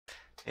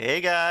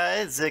Hey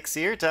guys, Zix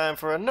here. Time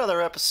for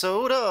another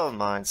episode of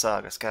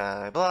Minesaga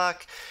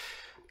Skyblock.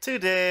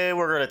 Today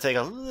we're going to take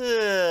a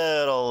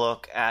little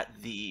look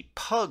at the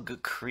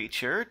pug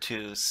creature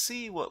to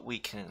see what we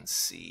can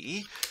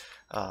see.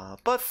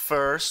 But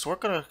first,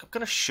 I'm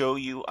gonna show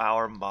you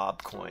our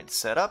mob coin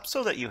setup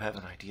so that you have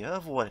an idea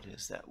of what it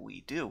is that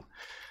we do.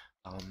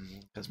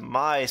 Because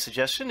my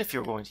suggestion, if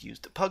you're going to use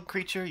the pug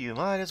creature, you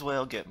might as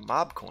well get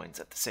mob coins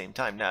at the same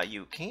time. Now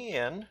you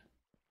can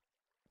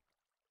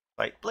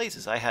fight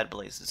blazes. I had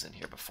blazes in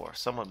here before.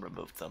 Someone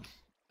removed them,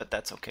 but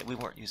that's okay. We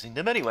weren't using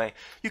them anyway.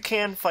 You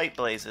can fight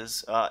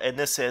blazes, and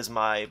this is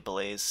my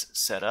blaze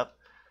setup.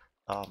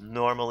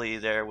 Normally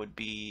there would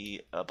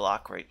be a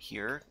block right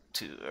here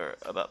or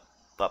about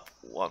up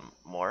one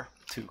more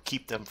to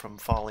keep them from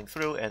falling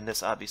through, and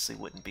this obviously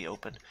wouldn't be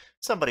open.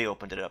 Somebody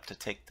opened it up to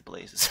take the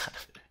blazes out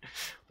of it.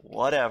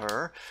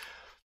 Whatever.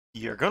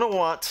 You're gonna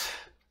want,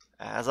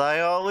 as I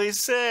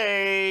always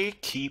say,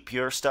 keep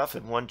your stuff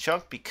in one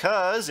chunk,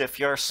 because if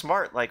you're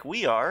smart like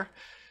we are,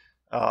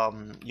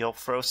 you'll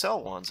throw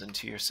cell ones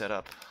into your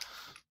setup.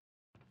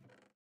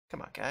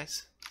 Come on,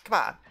 guys. Come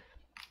on.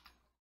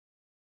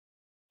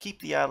 Keep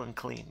the island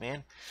clean,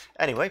 man.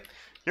 Anyway,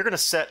 you're going to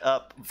set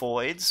up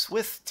voids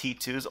with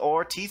T2s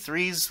or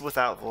T3s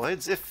without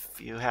voids if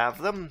you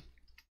have them,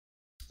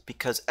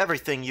 because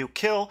everything you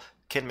kill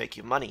can make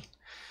you money.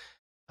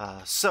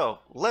 So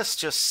let's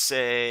just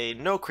say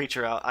no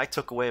creature out. I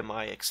took away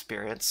my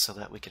experience so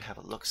that we can have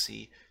a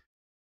look-see.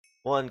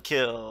 1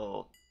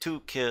 kill,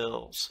 2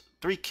 kills,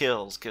 3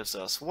 kills gives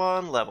us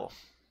 1 level.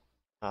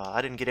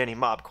 I didn't get any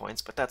mob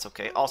coins, but that's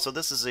okay. Also,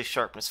 this is a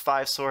sharpness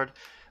 5 sword.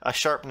 A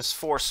sharpness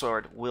 4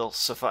 sword will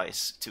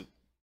suffice to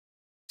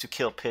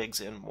kill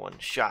pigs in one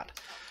shot.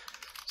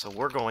 So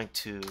we're going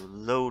to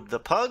load the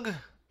pug.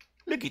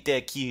 Look at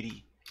that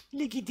cutie.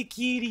 Look at the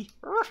cutie.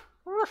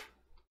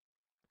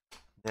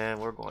 Then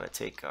we're going to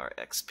take our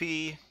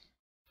XP,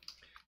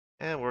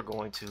 and we're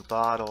going to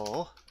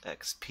bottle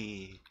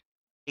XP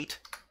 8.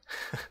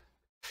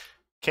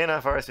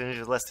 Cannot fire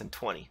is less than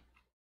 20.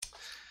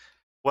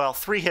 Well,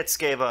 3 hits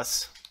gave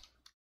us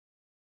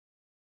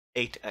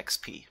 8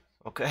 XP,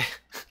 okay?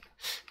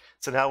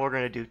 So now we're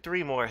going to do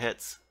 3 more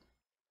hits.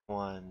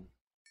 1,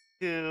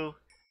 2,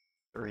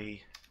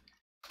 3.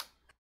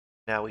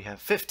 Now we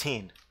have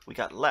 15. We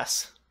got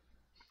less.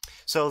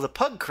 So the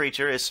pug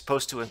creature is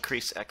supposed to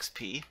increase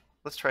XP.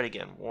 Let's try it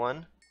again.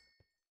 1,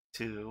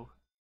 2,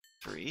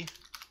 3,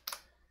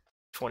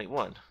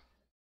 21.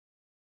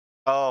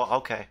 Oh,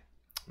 okay.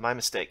 My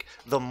mistake.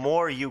 The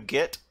more you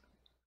get,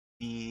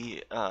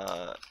 the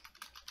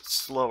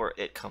slower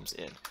it comes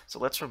in. So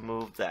let's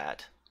remove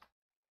that.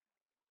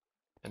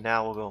 And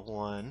now we'll go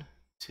 1,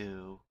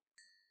 2.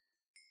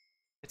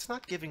 It's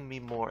not giving me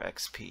more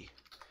XP.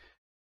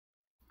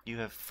 You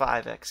have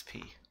 5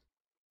 XP.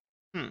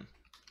 Well,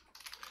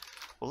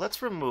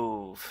 let's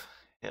remove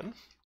him.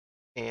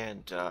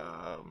 And,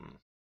 12.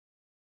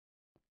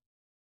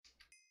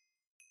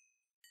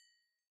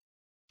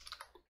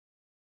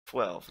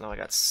 Now I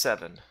got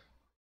 7.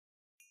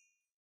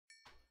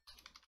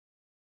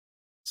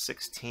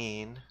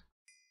 16.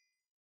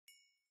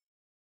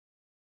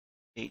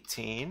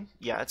 18.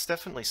 Yeah, it's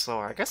definitely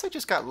slower. I guess I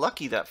just got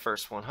lucky that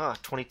first one, huh?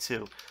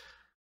 22.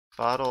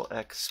 Bottle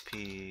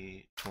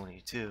XP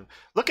 22.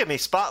 Look at me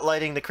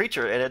spotlighting the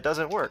creature, and it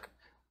doesn't work.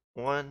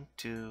 1,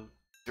 2,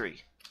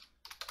 3.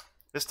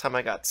 This time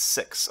I got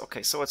 6.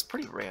 Okay, so it's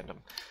pretty random.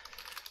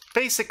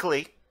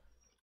 Basically,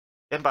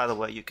 and by the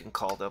way, you can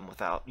call them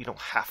without, you don't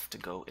have to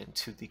go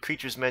into the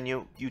creatures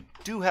menu. You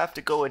do have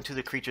to go into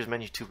the creatures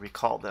menu to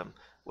recall them,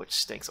 which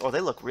stinks. Oh, they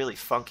look really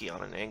funky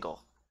on an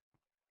angle.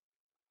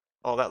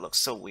 Oh, that looks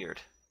so weird.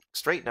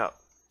 Straighten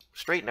up.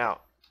 Straighten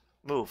out.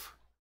 Move.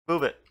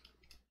 Move it.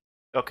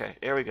 Okay,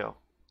 there we go.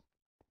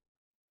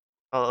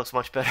 Oh, that looks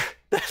much better.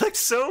 That looks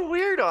so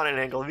weird on an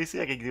angle. Let me see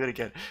if I can do it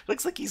again.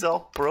 Looks like he's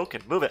all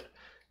broken. Move it.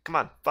 Come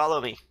on, follow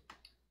me.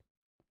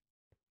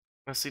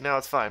 See, now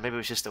it's fine. Maybe it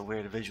was just a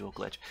weird visual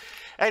glitch.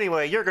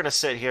 Anyway, you're going to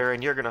sit here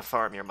and you're going to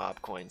farm your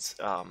mob coins.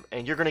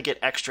 And you're going to get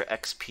extra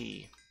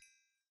XP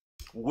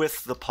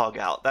with the pug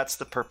out. That's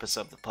the purpose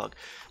of the pug.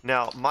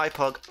 Now, my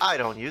pug, I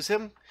don't use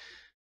him.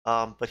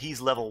 But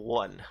he's level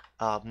 1.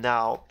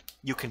 Now,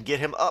 you can get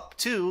him up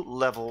to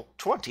level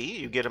 20.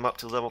 You get him up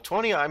to level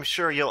 20, I'm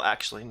sure you'll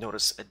actually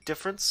notice a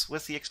difference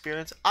with the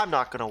experience. I'm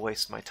not going to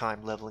waste my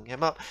time leveling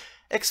him up.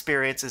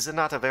 Experience is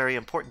not very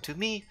important to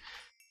me.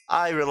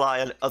 I rely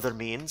on other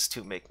means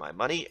to make my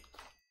money,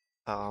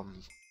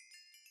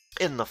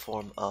 in the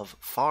form of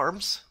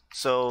farms.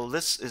 So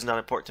this is not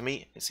important to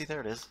me. See, there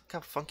it is. Look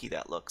how funky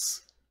that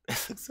looks.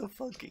 It looks so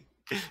funky.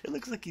 It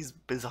looks like his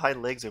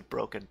hind legs are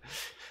broken.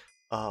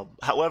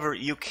 However,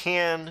 you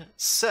can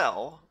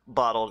sell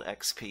bottled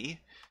XP.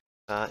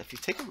 If you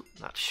take a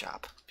not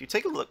shop. If you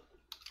take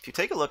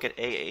a look at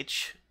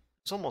AH,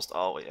 it's almost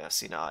always. Yeah,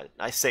 see, now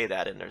I say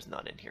that and there's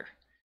none in here.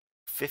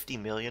 50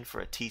 million for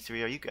a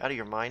T3. Are you out of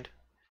your mind?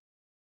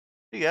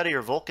 Are you out of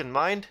your Vulcan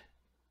mind?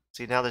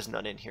 See, now there's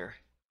none in here.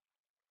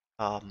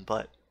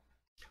 But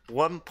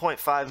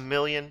 1.5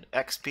 million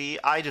XP.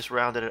 I just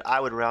rounded it. I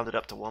would round it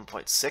up to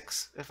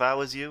 1.6 if I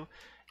was you.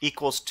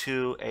 Equals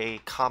to a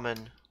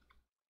common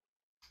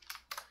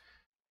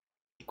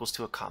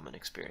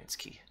experience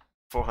key.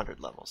 400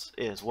 levels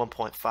is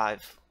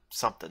 1.5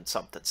 something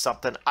something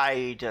something.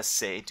 I just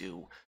say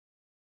do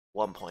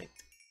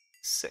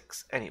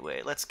 1.6.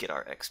 Anyway, let's get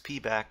our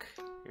XP back.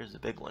 Here's the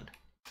big one.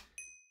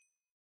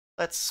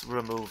 Let's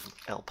remove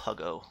El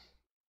Puggo.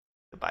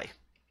 Goodbye.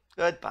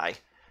 Goodbye.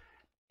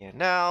 And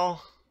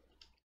now,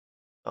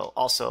 oh,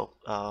 also,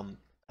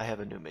 I have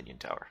a new minion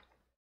tower.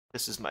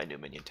 This is my new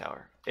minion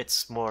tower.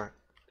 It's more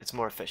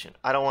efficient.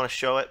 I don't want to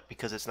show it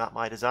because it's not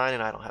my design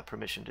and I don't have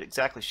permission to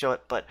exactly show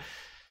it, but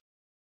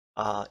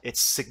it's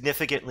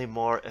significantly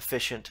more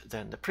efficient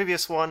than the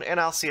previous one, and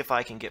I'll see if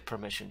I can get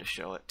permission to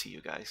show it to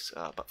you guys.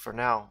 But for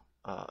now,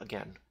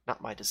 again,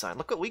 not my design.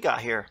 Look what we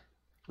got here.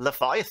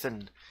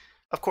 Leviathan.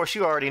 Of course,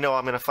 you already know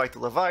I'm going to fight the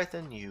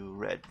Leviathan. You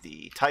read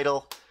the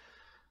title.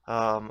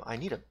 I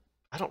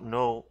don't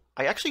know.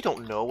 I actually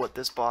don't know what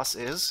this boss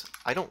is.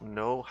 I don't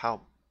know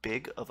how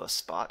big of a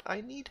spot I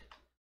need.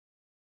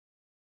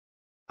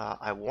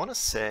 I want to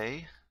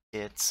say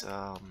it's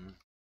I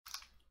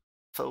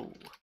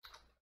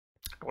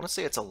want to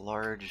say it's a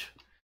large.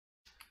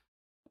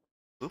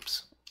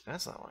 Oops,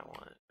 that's not what I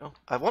wanted. No,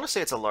 I want to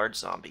say it's a large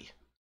zombie.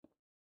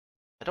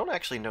 I don't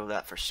actually know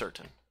that for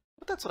certain,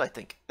 but that's what I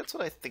think. That's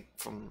what I think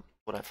from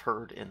what I've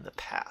heard in the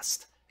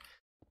past.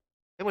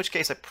 In which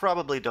case, I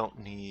probably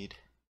don't need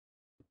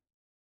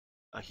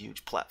a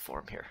huge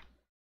platform here,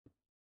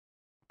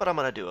 but I'm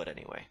gonna do it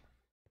anyway.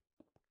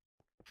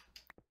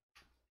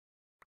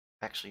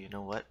 Actually, you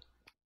know what?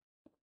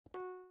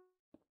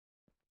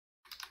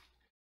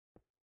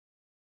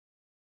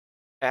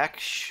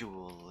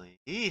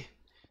 Actually,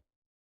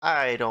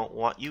 I don't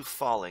want you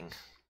falling.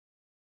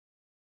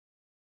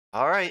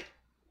 All right.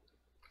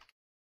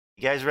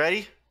 You guys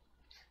ready?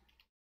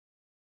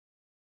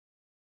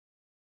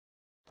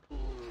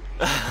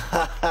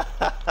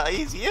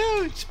 He's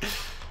huge!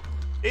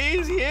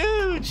 He's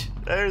huge!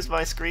 There's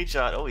my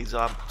screenshot. Oh, he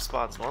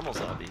spawns normal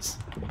zombies.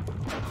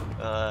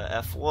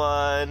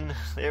 F1.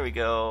 There we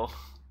go.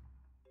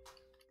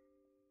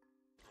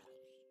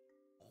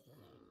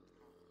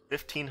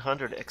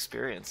 1500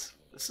 experience.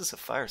 This is a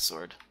fire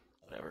sword.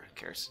 Whatever, who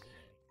cares?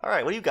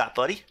 Alright, what do you got,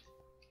 buddy?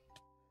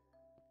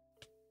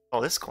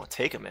 Oh, this is going to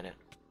take a minute.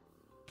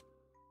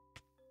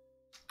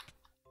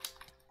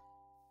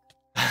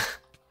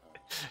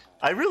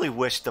 I really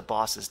wish the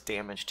bosses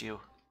damaged you.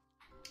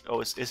 Oh,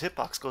 his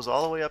hitbox goes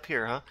all the way up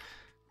here, huh?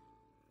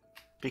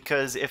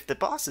 Because if the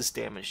bosses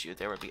damaged you,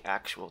 there would be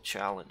actual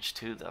challenge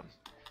to them.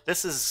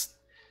 This is...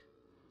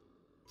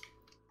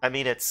 I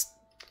mean, it's...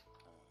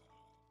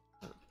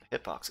 The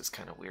hitbox is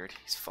kind of weird.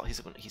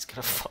 He's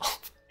gonna fall.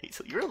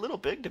 You're a little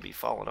big to be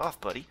falling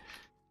off, buddy.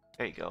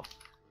 There you go.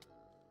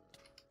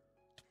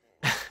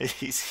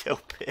 He's so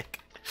big.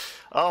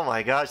 Oh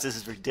my gosh, this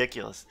is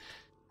ridiculous.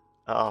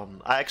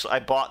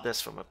 I bought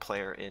this from a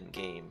player in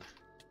game.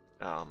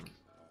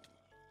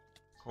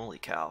 Holy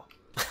cow.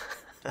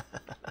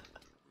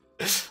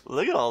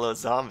 Look at all those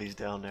zombies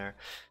down there.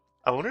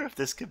 I wonder if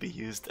this could be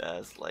used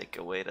as like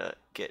a way to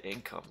get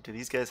income. Do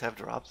these guys have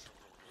drops?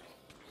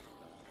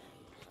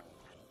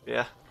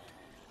 Yeah.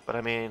 But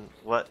I mean,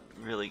 what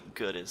really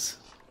good is...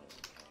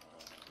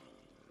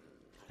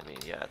 I mean,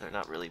 yeah, they're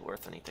not really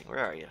worth anything.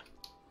 Where are you?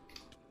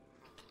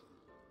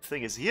 This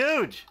thing is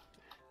huge!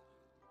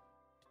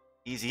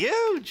 He's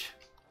huge!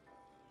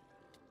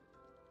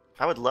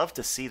 I would love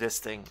to see this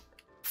thing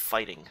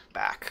fighting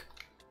back.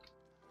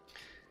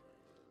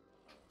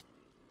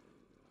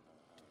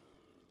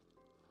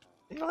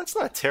 You know, that's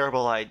not a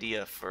terrible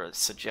idea for a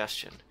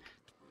suggestion.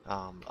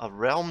 A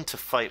realm to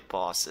fight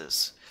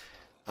bosses.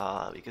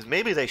 Because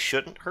maybe they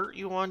shouldn't hurt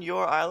you on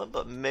your island,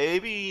 but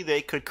maybe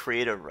they could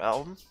create a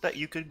realm that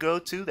you could go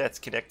to that's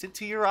connected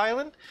to your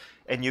island,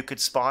 and you could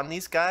spawn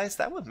these guys.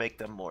 That would make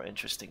them more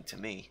interesting to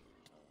me.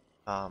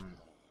 I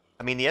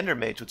mean, the Ender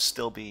Mage would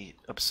still be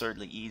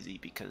absurdly easy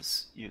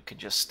because you can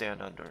just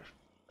stand under,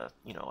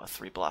 you know, a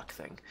 3-block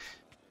thing.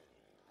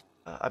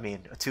 I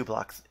mean, a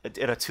 2-block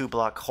in a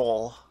 2-block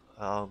hole.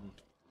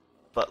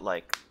 But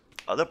like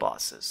other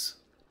bosses,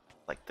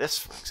 like this,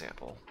 for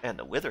example, and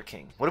the Wither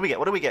King. What do we get?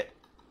 What do we get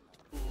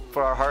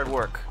for our hard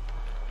work?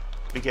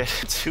 We get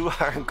 2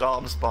 iron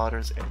golem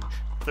spawners and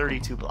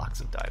 32 blocks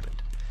of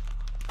diamond.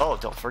 Oh,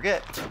 don't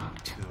forget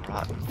 2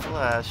 rotten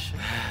flesh.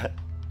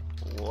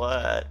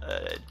 What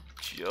a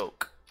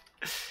joke.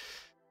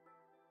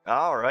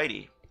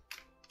 Alrighty.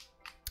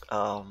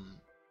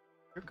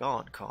 You're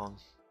gone, Kong.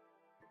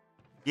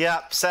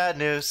 Yeah, sad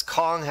news.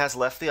 Kong has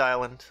left the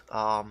island.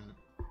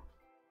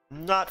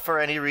 Not for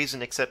any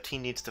reason except he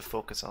needs to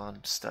focus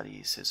on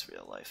studies, his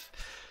real life.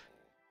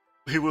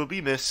 He will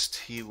be missed.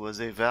 He was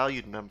a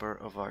valued member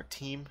of our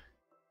team.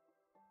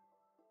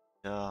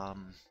 We're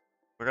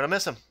gonna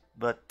miss him.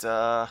 But,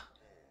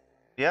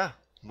 yeah,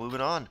 moving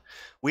on.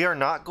 We are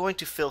not going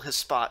to fill his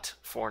spot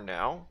for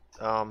now.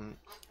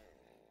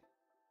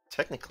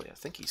 Technically, I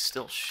think he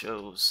still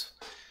shows...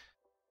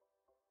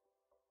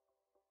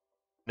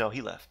 No,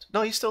 he left.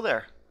 No, he's still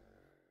there.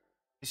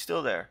 He's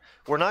still there.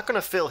 We're not going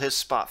to fill his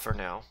spot for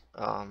now.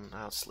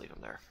 I'll just leave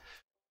him there.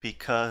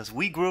 Because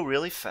we grew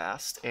really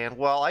fast, and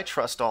while I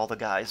trust all the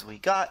guys we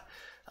got,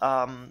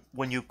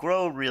 when you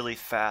grow really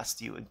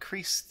fast, you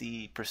increase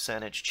the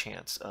percentage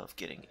chance of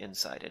getting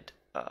insighted.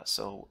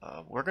 So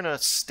we're going to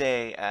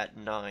stay at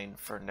 9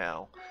 for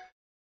now.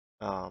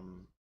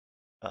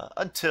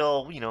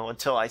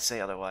 Until I say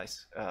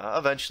otherwise.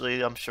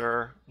 Eventually, I'm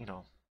sure,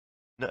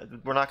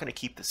 we're not going to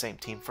keep the same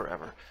team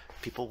forever.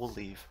 People will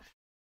leave.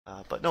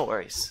 But no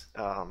worries.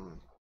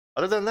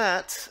 Other than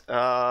that,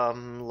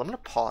 I'm going to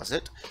pause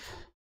it.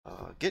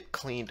 Get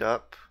cleaned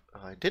up.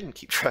 I didn't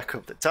keep track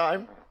of the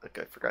time. Like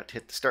I forgot to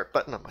hit the start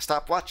button on my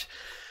stopwatch.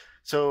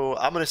 So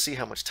I'm going to see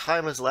how much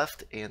time is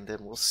left, and then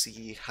we'll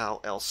see how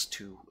else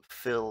to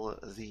fill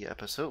the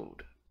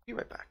episode. Be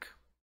right back.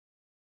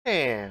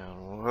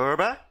 And we're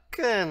back,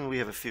 and we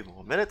have a few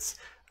more minutes,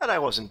 and I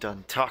wasn't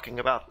done talking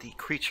about the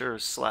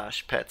creatures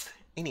slash pets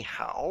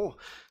anyhow.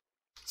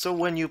 So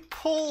when you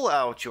pull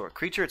out your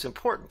creature, it's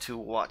important to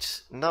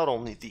watch not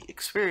only the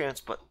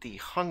experience, but the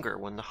hunger.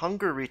 When the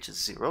hunger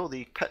reaches 0,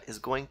 the pet is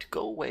going to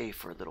go away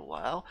for a little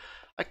while.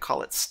 I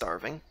call it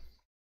starving.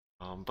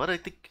 But I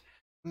think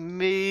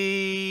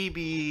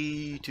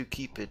maybe to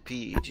keep it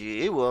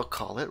PG, we'll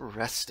call it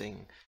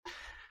resting.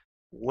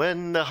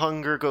 When the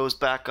hunger goes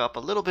back up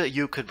a little bit,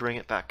 you could bring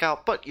it back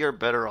out, but you're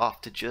better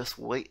off to just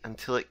wait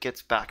until it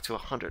gets back to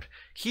 100.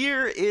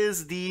 Here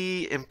is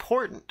the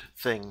important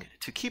thing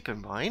to keep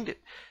in mind.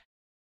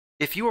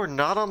 If you are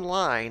not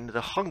online,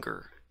 the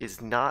hunger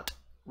is not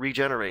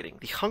regenerating.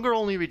 The hunger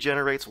only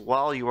regenerates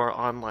while you are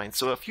online.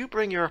 So if you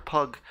bring your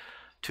pug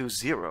to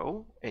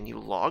 0 and you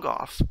log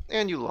off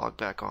and you log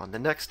back on the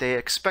next day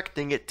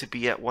expecting it to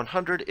be at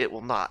 100, it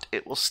will not.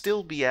 It will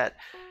still be at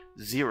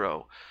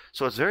 0.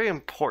 So it's very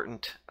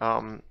important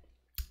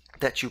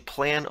that you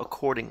plan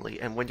accordingly.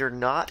 And when you're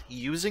not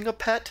using a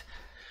pet,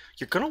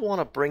 you're going to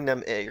want to bring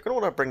them in. You're going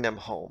to want to bring them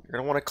home. You're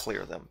going to want to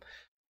clear them.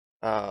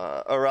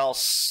 Or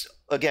else,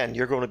 again,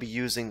 you're going to be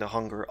using the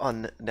hunger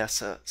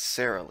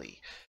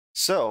unnecessarily.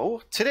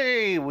 So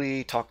today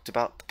we talked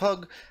about the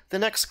pug. The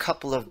next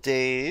couple of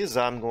days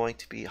I'm going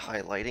to be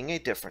highlighting a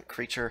different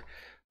creature.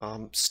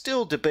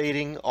 Still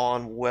debating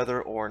on whether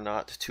or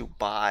not to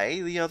buy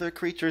the other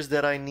creatures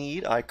that I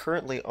need. I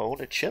currently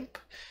own a chimp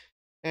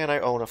and I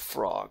own a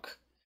frog.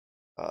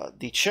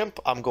 The chimp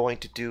I'm going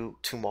to do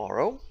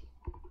tomorrow.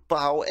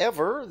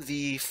 However,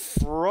 the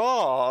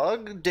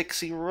frog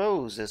Dixie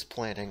Rose is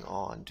planning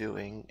on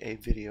doing a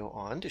video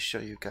on to show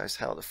you guys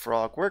how the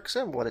frog works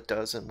and what it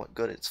does and what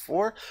good it's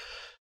for.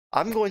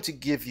 I'm going to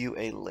give you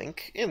a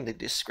link in the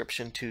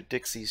description to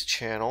Dixie's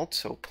channel,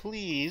 so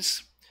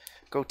please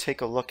go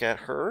take a look at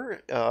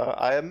her.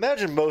 I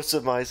imagine most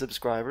of my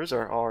subscribers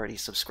are already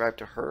subscribed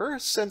to her,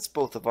 since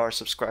both of our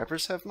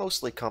subscribers have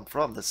mostly come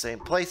from the same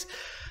place.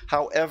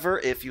 However,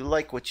 if you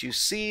like what you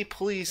see,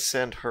 please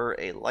send her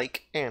a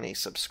like and a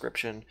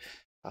subscription.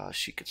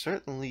 She could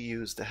certainly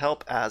use the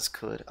help, as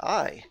could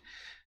I.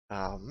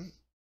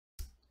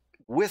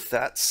 With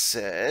that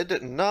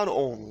said, not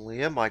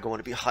only am I going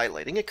to be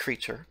highlighting a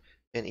creature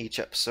in each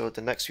episode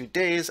the next few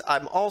days,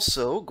 I'm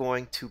also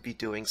going to be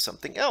doing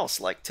something else.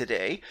 Like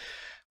today,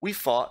 we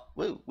fought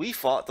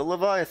the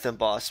Leviathan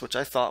boss, which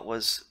I thought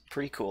was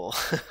pretty cool.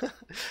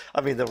 I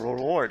mean, the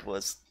reward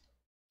was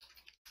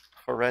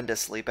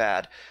horrendously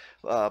bad,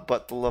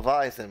 but the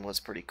Leviathan was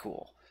pretty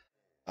cool.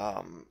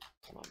 Hold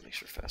on, make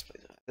sure fast play.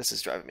 This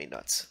is driving me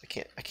nuts.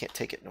 I can't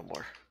take it no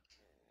more.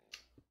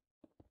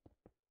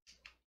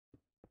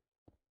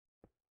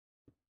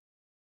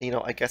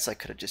 I guess I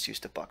could have just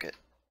used a bucket.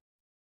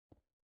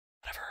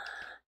 Whatever.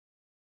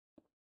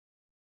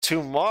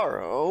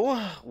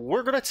 Tomorrow,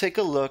 we're going to take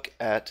a look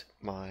at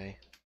my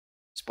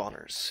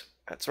spawners.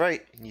 That's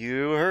right,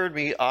 you heard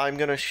me. I'm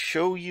going to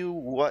show you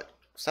what...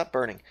 Stop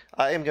burning.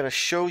 I am going to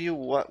show you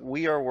what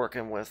we are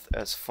working with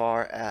as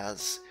far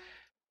as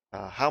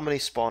how many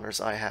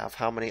spawners I have,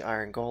 how many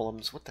iron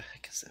golems. What the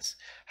heck is this?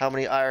 How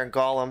many iron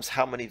golems,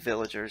 how many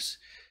villagers.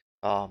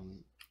 This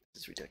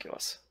is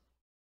ridiculous.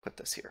 Put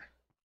this here.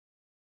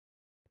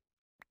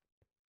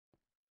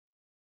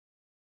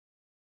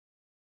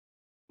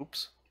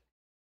 Oops.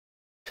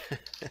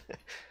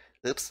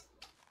 Oops.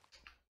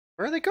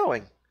 Where are they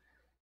going?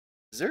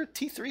 Is there a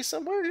T3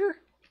 somewhere here?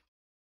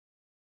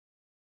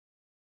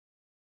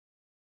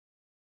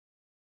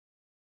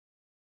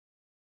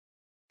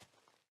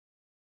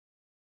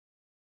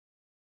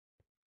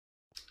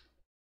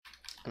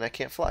 And I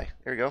can't fly.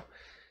 There you go.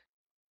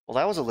 Well,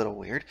 that was a little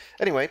weird.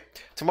 Anyway,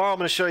 tomorrow I'm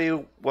going to show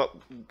you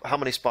how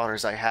many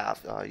spawners I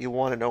have. You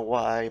want to know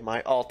why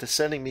my alt is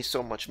sending me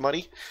so much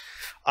money?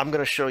 I'm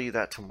going to show you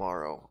that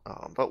tomorrow.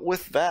 But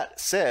with that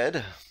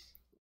said,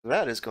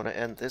 that is going to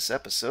end this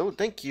episode.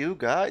 Thank you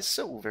guys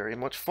so very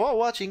much for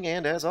watching,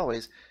 and as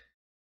always,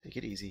 take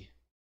it easy.